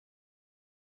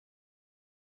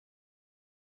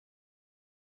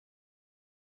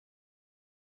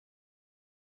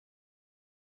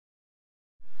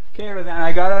Okay, Rosanna,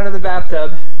 I got out of the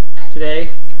bathtub today,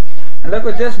 and look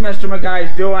what this Mr.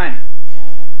 McGuy's doing.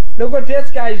 Look what this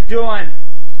guy's doing.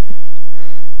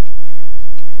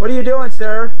 What are you doing,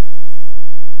 sir?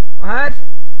 What?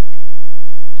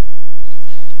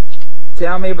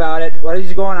 Tell me about it. What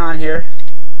is going on here?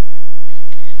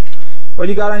 What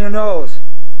do you got on your nose?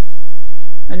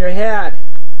 On your head?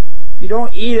 You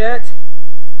don't eat it.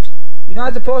 You're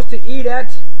not supposed to eat it.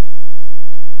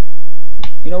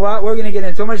 You know what? We're going to get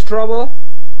in so much trouble.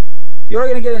 You're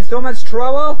going to get in so much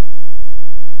trouble.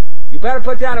 You better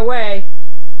put that away.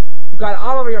 You got it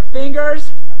all over your fingers.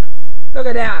 Look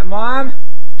at that, Mom.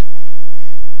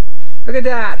 Look at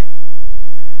that.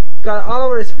 Got it all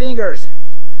over his fingers.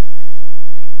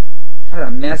 What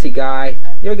a messy guy.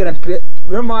 Your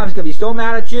mom's going to be so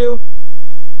mad at you.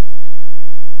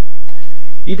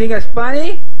 You think it's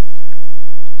funny?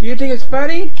 Do you think it's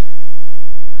funny?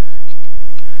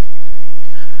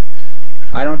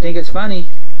 I don't think it's funny.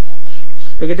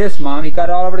 Look at this, Mom. He got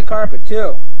it all over the carpet,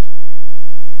 too.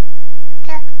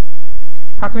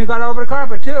 How come you got it all over the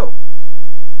carpet, too?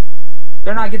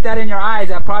 Better not get that in your eyes.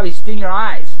 That'll probably sting your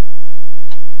eyes.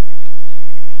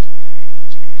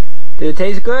 Did it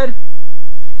taste good?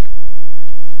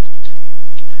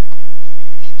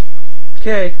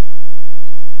 Okay.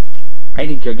 I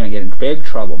think you're going to get in big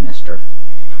trouble, mister.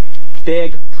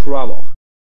 Big trouble.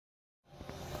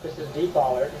 This is Dee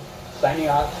Pollard, signing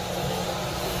off.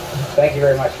 Thank you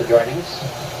very much for joining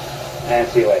us, and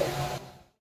see you later.